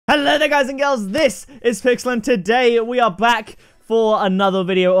Hello there guys and girls, this is Pixel and today we are back for another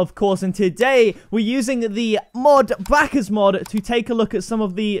video, of course, and today we're using the mod BakkesMod to take a look at some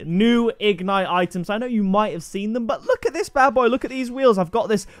of the new Ignite items. I know you might have seen them, but look at this bad boy, look at these wheels. I've got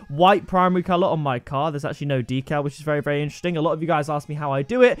this white primary color on my car. There's actually no decal, which is very, very interesting. A lot of you guys ask me how I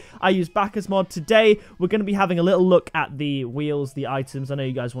do it. I use BakkesMod. Today we're going to be having a little look at the wheels, the items. I know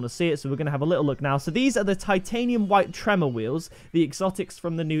you guys want to see it, so we're going to have a little look now. So these are the titanium white Tremor wheels, the exotics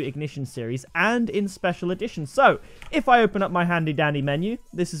from the new Ignition series, and in special edition. So if I open up my handy dandy menu,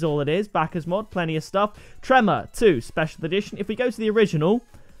 this is all it is. BakkesMod, plenty of stuff. Tremor 2 special edition. If we go to the original,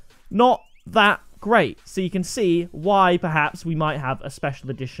 not that great, so you can see why perhaps we might have a special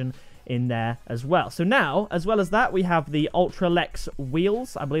edition in there as well. So now, as well as that, we have the Ultralex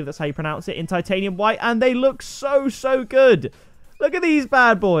wheels, I believe that's how you pronounce it, in titanium white, and they look so good. Look at these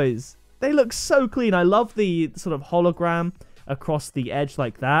bad boys. They look so clean. I love the sort of hologram across the edge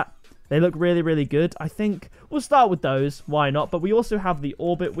like that. They look really, really good. I think we'll start with those. Why not? But we also have the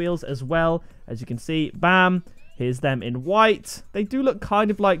Orbit wheels as well. As you can see, bam. Here's them in white. They do look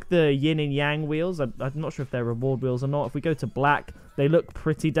kind of like the yin and yang wheels. I'm not sure if they're reward wheels or not. If we go to black, they look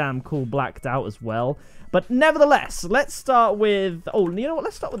pretty damn cool blacked out as well. But nevertheless, let's start with... Oh, you know what?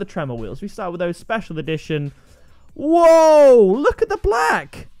 Let's start with the Tremor wheels. We start with those special edition. Whoa! Look at the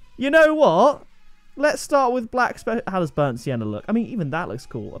black! You know what? Let's start with black. How does burnt sienna look? I mean, even that looks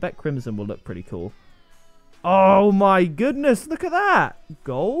cool. I bet crimson will look pretty cool. Oh my goodness, look at that.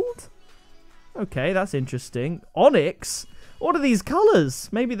 Gold? Okay, that's interesting. Onyx? What are these colors?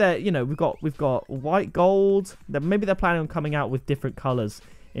 Maybe they're, you know, we've got white gold. Maybe they're planning on coming out with different colors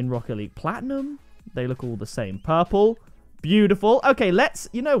in Rocket League. Platinum? They look all the same. Purple? Beautiful. Okay,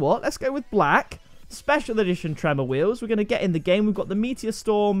 you know what? Let's go with black. Special edition Tremor wheels. We're going to get in the game. We've got the Meteor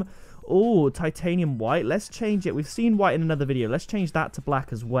Storm. Oh, titanium white. Let's change it. We've seen white in another video. Let's change that to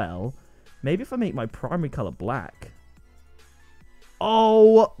black as well. Maybe if I make my primary color black.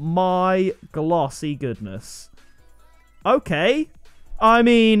 Oh my glossy goodness. Okay. I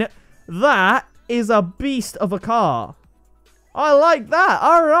mean, that is a beast of a car. I like that.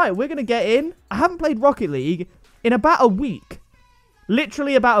 All right, we're going to get in. I haven't played Rocket League in about a week.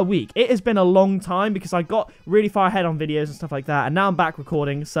 Literally about a week. It has been a long time because I got really far ahead on videos and stuff like that. And now I'm back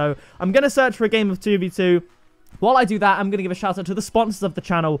recording. So I'm going to search for a game of 2v2. While I do that, I'm going to give a shout out to the sponsors of the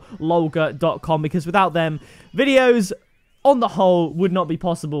channel, Lolga.com. Because without them, videos on the whole would not be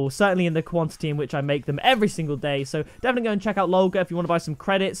possible. Certainly in the quantity in which I make them every single day. So definitely go and check out Lolga if you want to buy some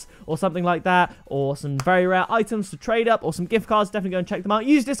credits or something like that. Or some very rare items to trade up. Or some gift cards. Definitely go and check them out.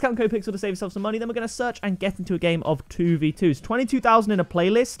 Use discount code Pixel to save yourself some money. Then we're going to search and get into a game of 2v2s. 22,000 in a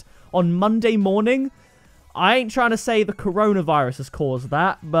playlist on Monday morning. I ain't trying to say the coronavirus has caused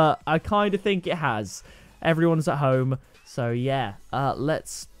that. But I kind of think it has. Everyone's at home. So yeah.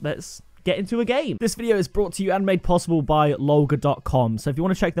 Let's get into a game. This video is brought to you and made possible by Lolga.com. So if you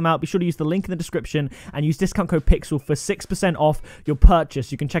want to check them out, be sure to use the link in the description and use discount code Pixel for 6% off your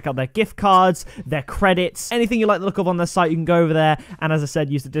purchase. You can check out their gift cards, their credits, anything you like the look of on their site, you can go over there. And as I said,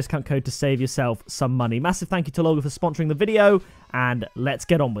 use the discount code to save yourself some money. Massive thank you to Lolga for sponsoring the video, and let's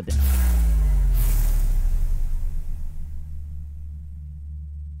get on with it.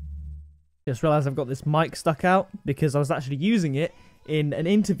 Just realized I've got this mic stuck out because I was actually using it in an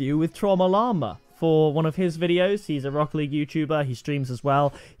interview with Tremor for one of his videos. He's a Rocket League YouTuber. He streams as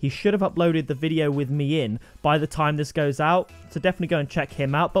well. He should have uploaded the video with me in by the time this goes out. So definitely go and check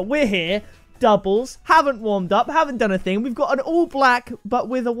him out. But we're here. Doubles. Haven't warmed up. Haven't done a thing. We've got an all black but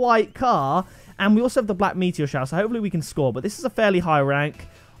with a white car. And we also have the black meteor shower. So hopefully we can score. But this is a fairly high rank.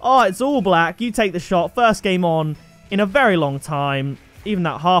 Oh, it's all black. You take the shot. First game on in a very long time. Even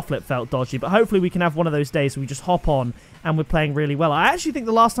that half flip felt dodgy. But hopefully we can have one of those days where we just hop on and we're playing really well. I actually think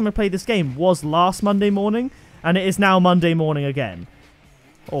the last time I played this game was last Monday morning. And it is now Monday morning again.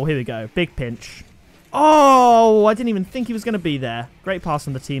 Oh, here we go. Big pinch. Oh, I didn't even think he was going to be there. Great pass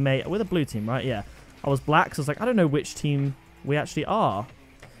from the teammate. We're the blue team, right? Yeah. I was black, so I was like, I don't know which team we actually are.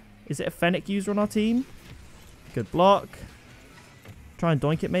 Is it a Fennec user on our team? Good block. Try and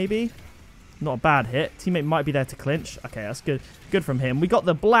doink it, maybe. Not a bad hit. Teammate might be there to clinch. Okay, that's good. Good from him. We got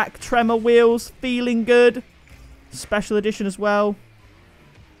the black Tremor wheels. Feeling good. Special edition as well.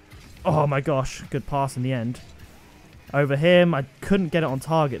 Oh my gosh. Good pass in the end. Over him. I couldn't get it on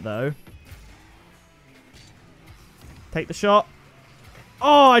target though. Take the shot.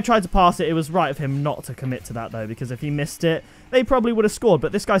 Oh, I tried to pass it. It was right of him not to commit to that though, because if he missed it, they probably would have scored.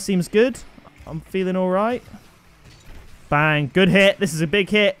 But this guy seems good. I'm feeling all right. Bang. Good hit. This is a big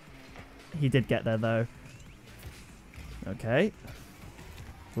hit. He did get there though. Okay.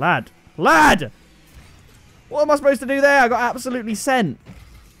 Lad. What am I supposed to do there? I got absolutely sent.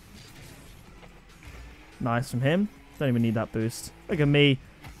 Nice from him. Don't even need that boost. Look at me.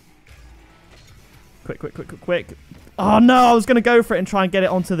 Quick, quick, quick, quick, quick. Oh, no. I was going to go for it and try and get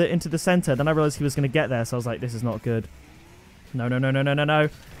it into the center. Then I realized he was going to get there. So I was like, this is not good. No, no, no, no, no, no, no.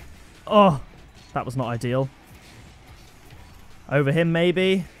 Oh, that was not ideal. Over him,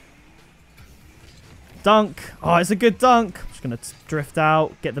 maybe. Dunk. Oh, it's a good dunk. I'm just going to drift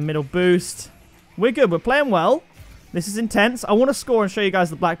out, get the middle boost. We're good. We're playing well. This is intense. I want to score and show you guys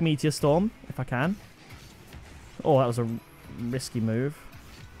the Black Meteor Storm, if I can. Oh, that was a risky move.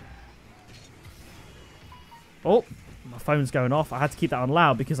 Oh, my phone's going off. I had to keep that on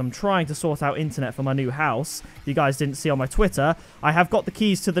loud because I'm trying to sort out internet for my new house. You guys didn't see on my Twitter. I have got the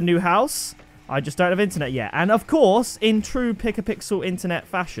keys to the new house. I just don't have internet yet. And of course, in true pick-a-pixel internet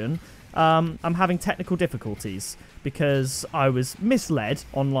fashion, I'm having technical difficulties because I was misled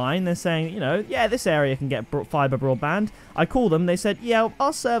online. They're saying, you know, yeah, this area can get fiber broadband. I call them. They said, yeah,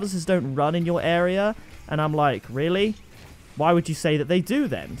 our services don't run in your area. And I'm like, really? Why would you say that they do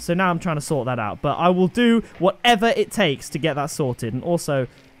then? So now I'm trying to sort that out. But I will do whatever it takes to get that sorted. And also,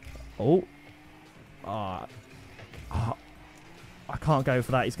 I can't go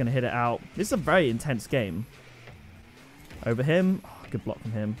for that. He's going to hit it out. This is a very intense game. Over him. Oh, good block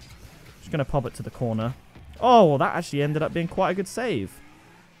from him. Just going to pop it to the corner. Oh, well, that actually ended up being quite a good save.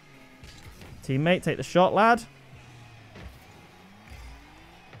 Teammate, take the shot, lad.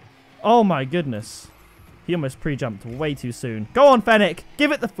 Oh, my goodness. He almost pre-jumped way too soon. Go on, Fennec.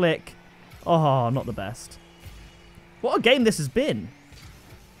 Give it the flick. Oh, not the best. What a game this has been.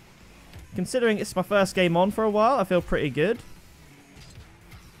 Considering it's my first game on for a while, I feel pretty good.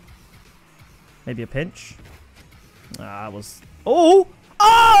 Maybe a pinch. That was... Oh!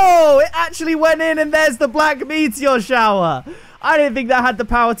 Oh! It actually went in, and there's the Black Meteor Shower. I didn't think that had the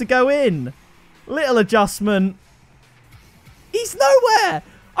power to go in. Little adjustment. He's nowhere!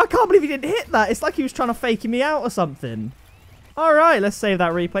 I can't believe he didn't hit that. It's like he was trying to fake me out or something. Alright, let's save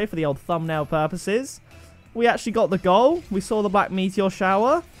that replay for the old thumbnail purposes. We actually got the goal. We saw the Black Meteor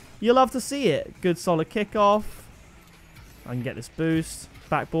Shower. You'll love to see it. Good solid kickoff. I can get this boost.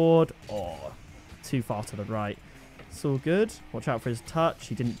 Backboard. Oh, too far to the right. It's all good. Watch out for his touch.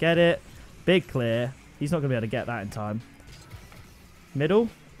 He didn't get it. Big clear. He's not going to be able to get that in time. Middle.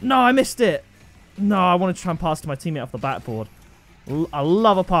 No, I missed it. No, I wanted to try and pass to my teammate off the backboard. I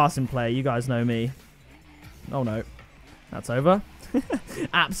love a passing play. You guys know me. Oh, no. That's over.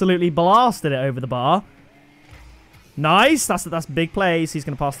 Absolutely blasted it over the bar. Nice. That's big plays. He's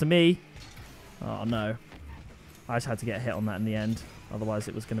going to pass to me. Oh, no. I just had to get a hit on that in the end. Otherwise,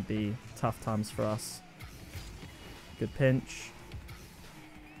 it was going to be tough times for us. Good pinch.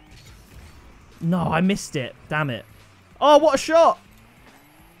 No, I missed it. Damn it. Oh, what a shot.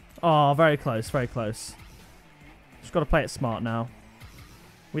 Oh, very close. Very close. Just got to play it smart now.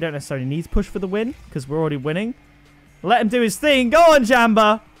 We don't necessarily need to push for the win because we're already winning. Let him do his thing. Go on,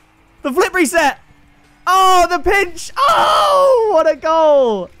 Jamba. The flip reset. Oh, the pinch. Oh, what a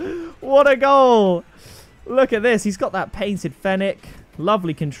goal. What a goal. Look at this. He's got that painted Fennec.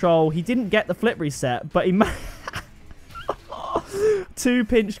 Lovely control. He didn't get the flip reset, but he... 2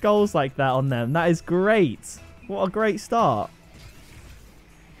 pinch goals like that on them. That is great. What a great start.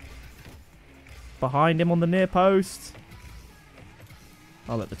 Behind him on the near post.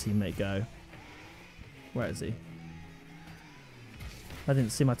 I'll let the teammate go. Where is he? I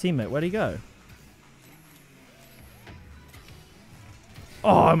didn't see my teammate. Where'd he go?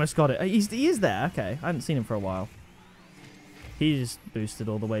 Oh, I almost got it. He is there. Okay. I hadn't seen him for a while. He just boosted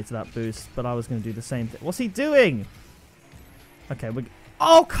all the way to that boost, but I was going to do the same thing. What's he doing? Okay.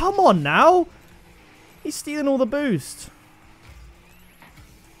 Oh, come on now. He's stealing all the boost.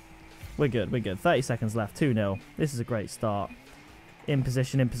 We're good. We're good. 30 seconds left. 2-0. This is a great start. In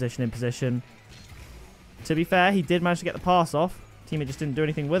position, in position, in position. To be fair, he did manage to get the pass off. Teammate just didn't do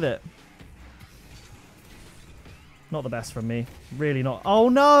anything with it. Not the best from me. Really not. Oh,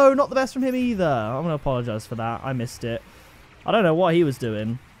 no. Not the best from him either. I'm going to apologize for that. I missed it. I don't know what he was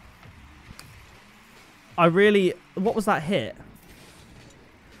doing. What was that hit?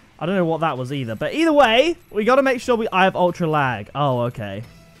 I don't know what that was either. But either way, we got to make sure I have ultra lag. Oh, okay.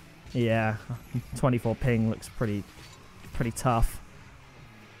 Yeah, 24 ping looks pretty tough.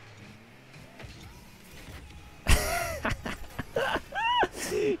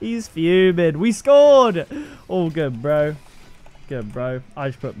 He's fuming. We scored. All good, bro. Good, bro. I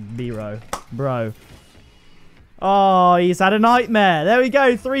just put B-row. Bro. Oh, he's had a nightmare. There we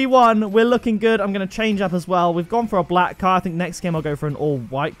go. 3-1. We're looking good. I'm going to change up as well. We've gone for a black car. I think next game I'll go for an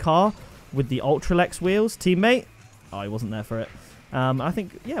all-white car with the Ultralex wheels. Teammate. Oh, he wasn't there for it. I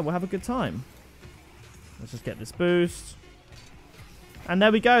think, yeah, we'll have a good time. Let's just get this boost. And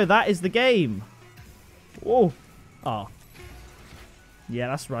there we go. That is the game. Whoa. Oh. Yeah,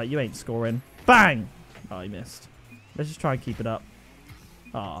 that's right. You ain't scoring. Bang! Oh, he missed. Let's just try and keep it up.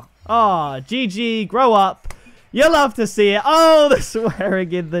 Ah. Ah, GG. Grow up. You'll love to see it. Oh, the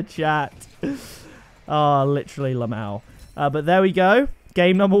swearing in the chat. Oh, literally Lamau. But there we go.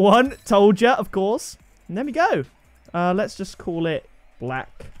 Game number 1. Told ya, of course. And there we go. Let's just call it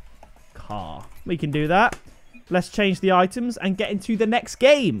Black Car. We can do that. Let's change the items and get into the next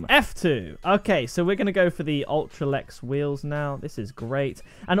game. F2. Okay, so we're going to go for the Ultralex wheels now. This is great.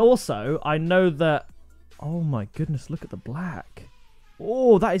 And also, I know that... Oh my goodness, look at the black.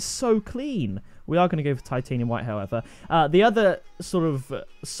 Oh, that is so clean. We are going to go for titanium white, however. The other sort of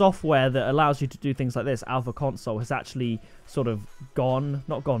software that allows you to do things like this, Alpha Console, has actually sort of gone...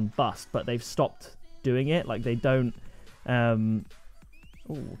 Not gone bust, but they've stopped doing it. Like, they don't...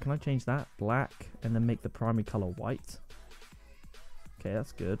 Oh, can I change that? Black, and then make the primary color white. Okay,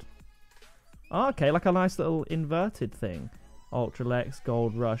 that's good. Oh, okay, like a nice little inverted thing. Ultralex,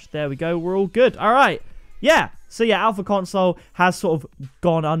 Gold Rush. There we go. We're all good. All right. Yeah. So yeah, Alpha Console has sort of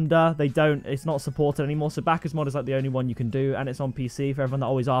gone under. It's not supported anymore. So BakkesMod is like the only one you can do, and it's on PC. For everyone that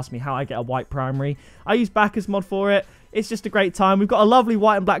always asks me how I get a white primary, I use BakkesMod for it. It's just a great time. We've got a lovely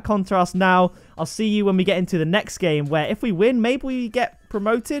white and black contrast now. I'll see you when we get into the next game, where if we win, maybe we get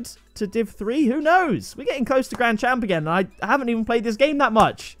promoted to Div 3. Who knows? We're getting close to Grand Champ again, and I haven't even played this game that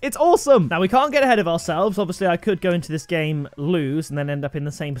much. It's awesome. Now, we can't get ahead of ourselves. Obviously, I could go into this game, lose, and then end up in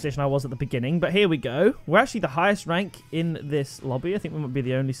the same position I was at the beginning. But here we go. We're actually the highest rank in this lobby. I think we might be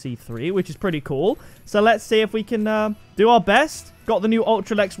the only C3, which is pretty cool. So let's see if we can do our best. Got the new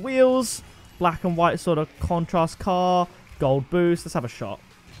Ultralex wheels. Black and white sort of contrast car. Gold boost. Let's have a shot.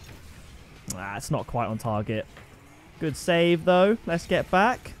 Ah, it's not quite on target. Good save, though. Let's get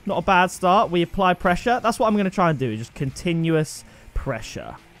back. Not a bad start. We apply pressure. That's what I'm going to try and do. Just continuous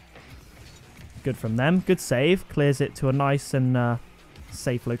pressure. Good from them. Good save. Clears it to a nice and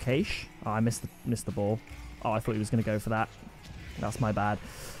safe location. Oh, I missed the ball. Oh, I thought he was going to go for that. That's my bad.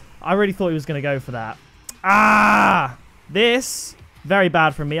 I really thought he was going to go for that. Ah! This... Very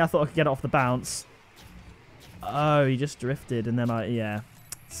bad from me. I thought I could get it off the bounce. Oh, he just drifted. And then yeah.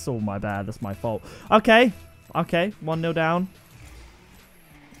 It's all my bad. That's my fault. Okay. Okay. 1-0 down.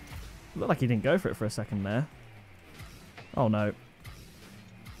 Looked like he didn't go for it for a second there. Oh, no.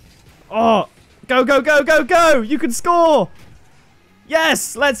 Oh. Go, go, go, go, go. You can score.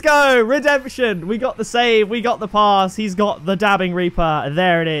 Yes. Let's go. Redemption. We got the save. We got the pass. He's got the dabbing reaper.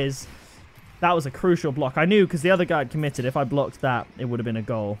 There it is. That was a crucial block. I knew because the other guy had committed. If I blocked that, it would have been a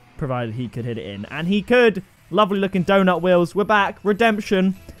goal, provided he could hit it in. And he could. Lovely looking donut wheels. We're back.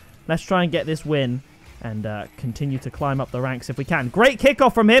 Redemption. Let's try and get this win and continue to climb up the ranks if we can. Great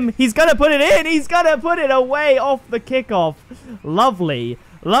kickoff from him. He's going to put it in. He's going to put it away off the kickoff. Lovely.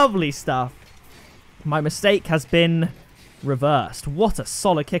 Lovely stuff. My mistake has been reversed. What a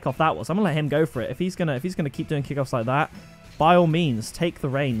solid kickoff that was. I'm going to let him go for it. If he's going to keep doing kickoffs like that, by all means, take the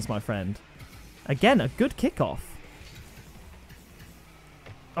reins, my friend. Again, a good kickoff.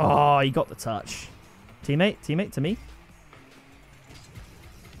 Oh, he got the touch. Teammate to me.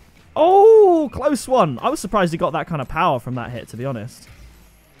 Oh, close one. I was surprised he got that kind of power from that hit, to be honest.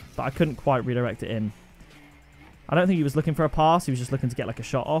 But I couldn't quite redirect it in. I don't think he was looking for a pass. He was just looking to get like a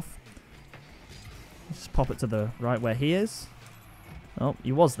shot off. Just pop it to the right where he is. Oh,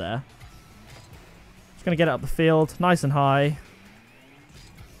 he was there. Just going to get it up the field. Nice and high.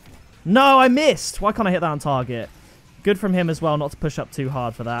 No, I missed. Why can't I hit that on target? Good from him as well not to push up too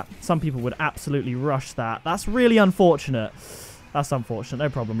hard for that. Some people would absolutely rush that. That's really unfortunate. That's unfortunate. No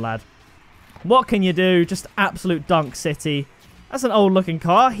problem, lad. What can you do? Just absolute dunk city. That's an old looking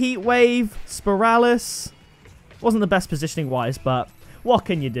car. Heat Wave, Spiralis. Wasn't the best positioning wise, but what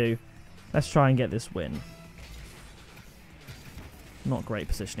can you do? Let's try and get this win. Not great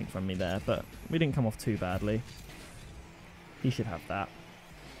positioning from me there, but we didn't come off too badly. He should have that.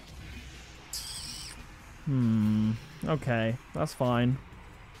 Okay, that's fine.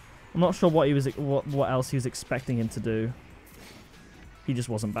 I'm not sure what else he was expecting him to do. He just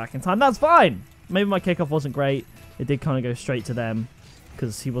wasn't back in time. That's fine. Maybe my kickoff wasn't great. It did kind of go straight to them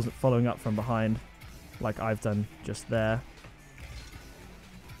because he wasn't following up from behind like I've done just there.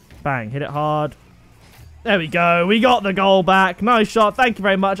 Bang, hit it hard. There we go. We got the goal back. Nice shot. Thank you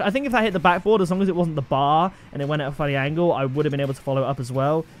very much. I think if I hit the backboard, as long as it wasn't the bar and it went at a funny angle, I would have been able to follow it up as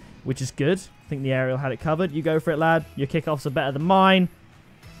well, which is good. I think the aerial had it covered. You go for it, lad. Your kickoffs are better than mine.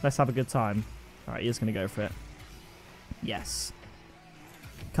 Let's have a good time. All right, he is going to go for it. Yes.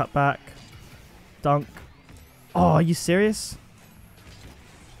 Cut back. Dunk. Oh, are you serious?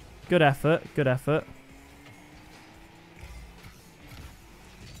 Good effort. Good effort.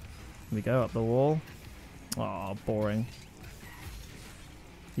 Here we go, up the wall. Oh, boring.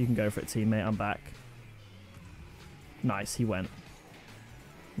 You can go for it, teammate. I'm back. Nice, he went.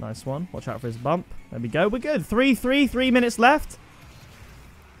 Nice one. Watch out for his bump. There we go. We're good. 3-3. 3 minutes left.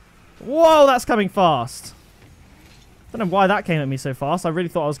 Whoa, that's coming fast. Don't know why that came at me so fast. I really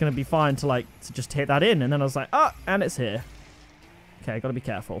thought I was going to be fine to just hit that in. And then I was like, oh, and it's here. Okay, got to be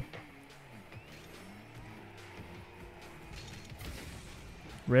careful.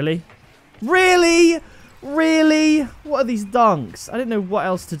 Really? Really? Really? What are these dunks? I didn't know what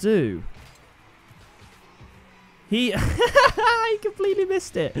else to do. He completely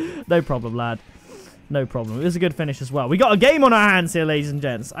missed it. No problem, lad. No problem. It was a good finish as well. We got a game on our hands here, ladies and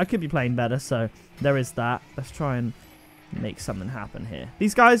gents. I could be playing better, so there is that. Let's try and make something happen here.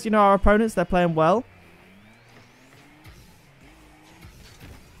 These guys, you know, our opponents, they're playing well.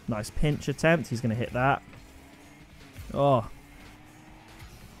 Nice pinch attempt. He's going to hit that. Oh.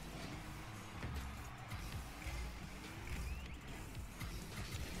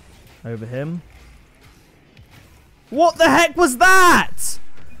 Over him. What the heck was that?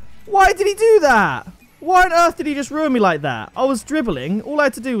 Why did he do that? Why on earth did he just ruin me like that? I was dribbling. All I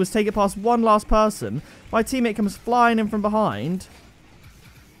had to do was take it past one last person. My teammate comes flying in from behind.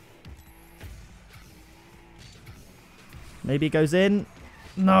 Maybe it goes in.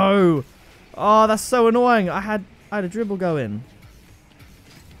 No. Oh, that's so annoying. I had a dribble going.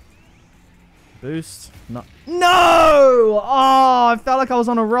 Boost. No. No! Oh, I felt like I was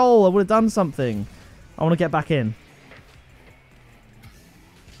on a roll. I would have done something. I want to get back in.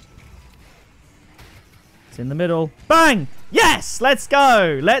 It's in the middle. Bang! Yes! Let's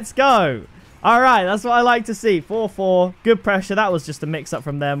go! Let's go! All right, that's what I like to see. 4-4. Good pressure. That was just a mix-up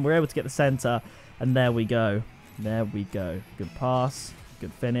from them. We're able to get the center. And there we go. There we go. Good pass.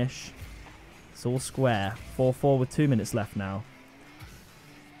 Good finish. It's all square. 4-4 with 2 minutes left now.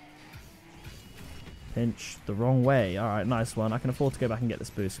 Pinch the wrong way. All right, nice one. I can afford to go back and get this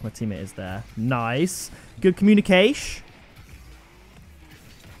boost. My teammate is there. Nice. Good communication.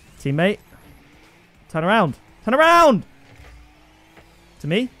 Teammate. Turn around. Turn around! To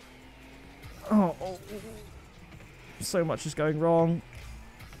me? Oh. So much is going wrong.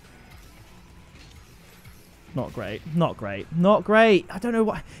 Not great. Not great. Not great. I don't know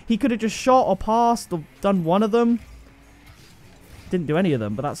what... He could have just shot or passed or done one of them. Didn't do any of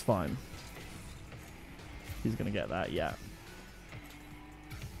them, but that's fine. He's going to get that, yeah.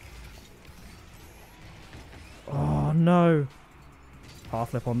 Oh, no. Half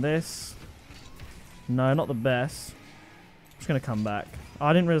flip on this. No, not the best. I'm just going to come back. Oh,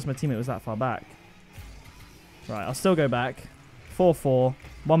 I didn't realize my teammate was that far back. Right, I'll still go back. 4-4.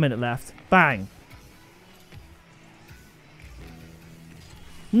 1 minute left. Bang.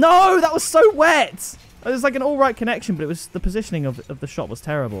 No, that was so wet. It was like an all right connection, but it was the positioning of the shot was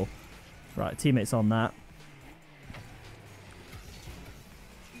terrible. Right, teammate's on that.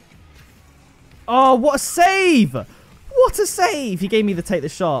 Oh, what a save! What a save! He gave me the take the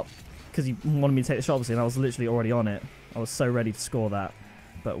shot because he wanted me to take the shot, obviously, and I was literally already on it. I was so ready to score that.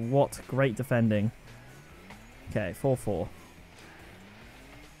 But what great defending. Okay, 4-4.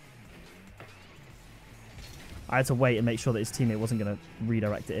 I had to wait and make sure that his teammate wasn't going to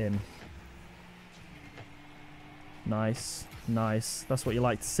redirect it in. Nice. Nice. That's what you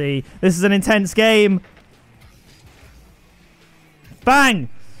like to see. This is an intense game. Bang!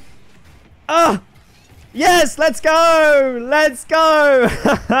 Ah! Yes, let's go! Let's go!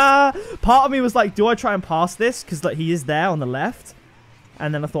 Part of me was like, do I try and pass this? Because like, he is there on the left.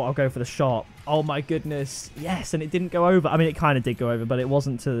 And then I thought I'll go for the shot. Oh my goodness. Yes, and it didn't go over. I mean, it kind of did go over, but it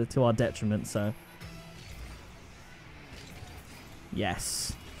wasn't to our detriment, so...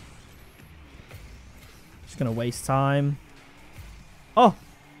 Yes. Just going to waste time. Oh!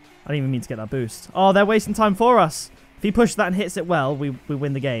 I didn't even mean to get that boost. Oh, they're wasting time for us. If he pushes that and hits it well, we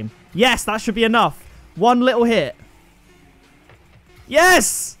win the game. Yes, that should be enough. One little hit.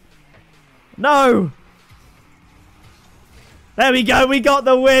 Yes! No! There we go. We got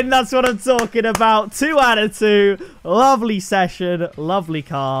the win. That's what I'm talking about. 2 out of 2. Lovely session. Lovely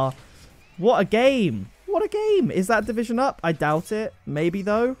car. What a game. What a game. Is that division up? I doubt it. Maybe,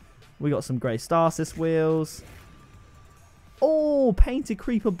 though. We got some grey star assist wheels. Oh, painted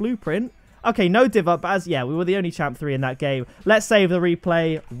creeper blueprint. Okay, no div up, but as, yeah, we were the only champ 3 in that game. Let's save the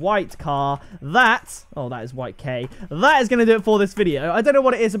replay. White car. That, oh, that is white K. That is going to do it for this video. I don't know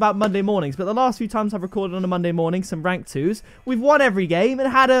what it is about Monday mornings, but the last few times I've recorded on a Monday morning, some rank 2s, we've won every game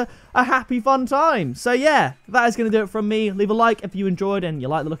and had a happy, fun time. So, yeah, that is going to do it from me. Leave a like if you enjoyed and you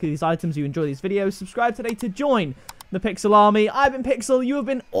like the look of these items, you enjoy these videos. Subscribe today to join the Pixel Army. I've been Pixel. You have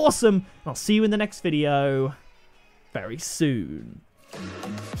been awesome. And I'll see you in the next video very soon.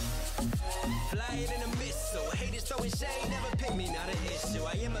 Flying in a mist. throwing shade, never pick me, not an issue.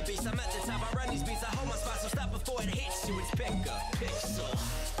 I am a beast, I'm at the top, I run these beats, I hold my spot, so stop before it hits you. It's pick a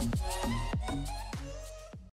pixel.